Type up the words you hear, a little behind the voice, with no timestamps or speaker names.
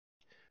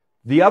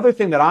The other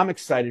thing that I'm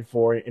excited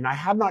for, and I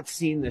have not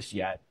seen this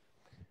yet,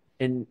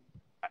 and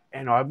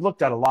I've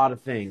looked at a lot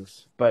of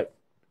things, but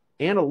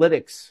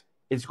analytics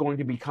is going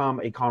to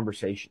become a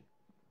conversation.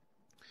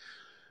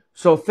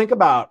 So think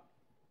about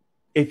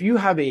if you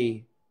have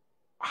a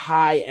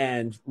high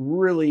end,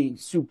 really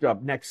souped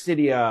up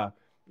Nexidia,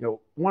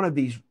 one of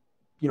these,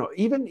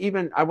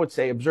 even I would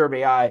say Observe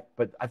AI,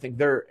 but I think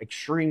they're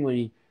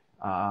extremely,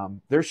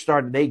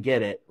 they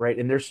get it, right?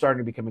 And they're starting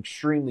to become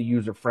extremely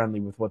user friendly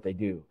with what they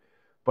do.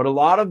 But a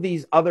lot of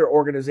these other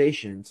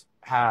organizations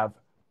have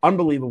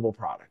unbelievable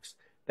products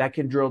that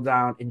can drill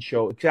down and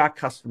show exact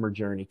customer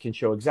journey, can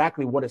show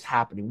exactly what is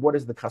happening, what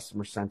is the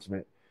customer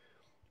sentiment.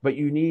 But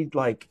you need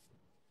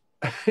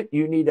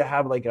you need to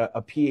have like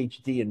a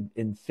PhD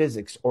in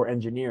physics or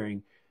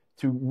engineering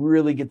to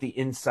really get the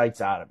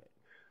insights out of it,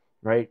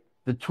 right?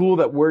 The tool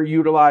that we're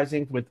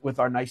utilizing with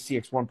our nice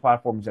CX1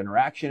 platform is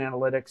interaction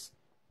analytics.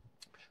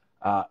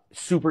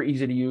 Super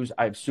easy to use.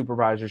 I have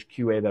supervisors,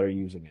 QA that are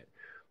using it.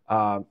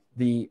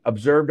 The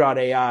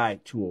Observe.ai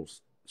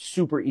tools,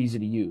 super easy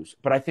to use.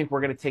 But I think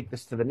we're going to take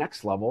this to the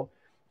next level.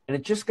 And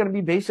it's just going to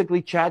be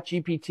basically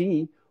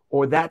ChatGPT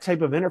or that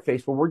type of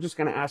interface where we're just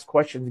going to ask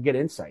questions and get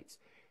insights.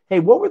 Hey,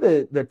 what were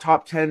the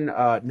top 10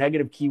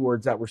 negative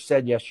keywords that were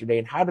said yesterday,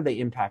 and how do they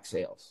impact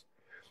sales?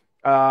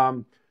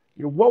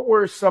 What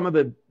were some of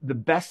the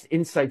best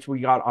insights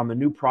we got on the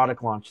new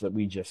product launch that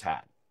we just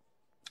had?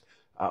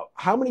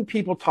 How many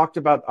people talked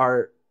about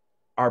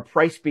our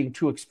price being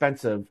too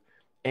expensive,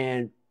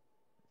 and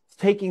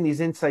taking these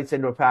insights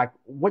into effect,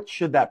 what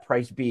should that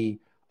price be,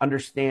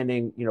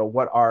 understanding,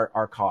 what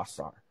our costs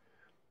are,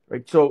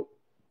 right? So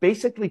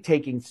basically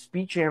taking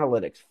speech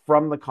analytics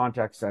from the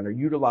contact center,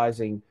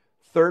 utilizing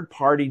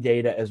third-party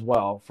data as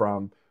well,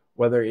 from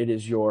whether it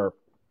is your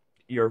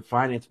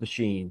finance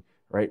machine,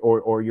 right,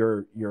 or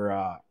your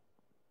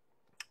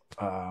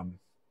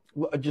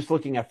just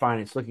looking at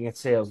finance, looking at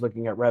sales,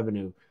 looking at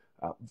revenue,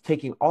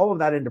 taking all of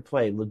that into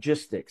play,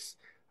 logistics,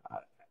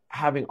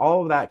 having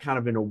all of that kind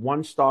of in a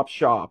one-stop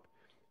shop,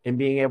 and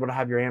being able to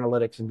have your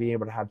analytics and being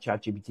able to have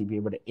ChatGPT be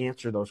able to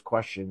answer those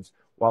questions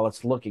while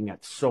it's looking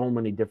at so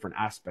many different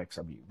aspects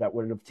of you. That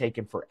would have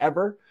taken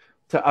forever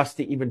to us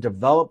to even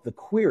develop the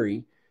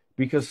query,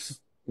 because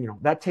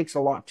that takes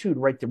a lot too,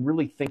 right, to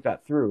really think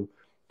that through.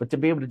 But to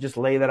be able to just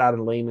lay that out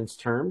in layman's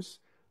terms,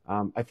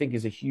 I think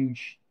is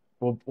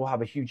will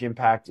have a huge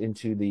impact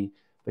into the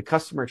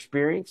customer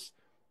experience,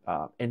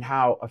 and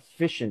how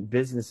efficient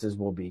businesses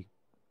will be.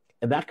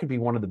 And that could be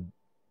one of the,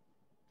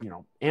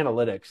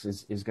 analytics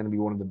is going to be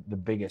one of the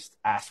biggest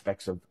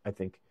aspects of, I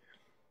think,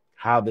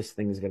 how this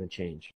thing is going to change.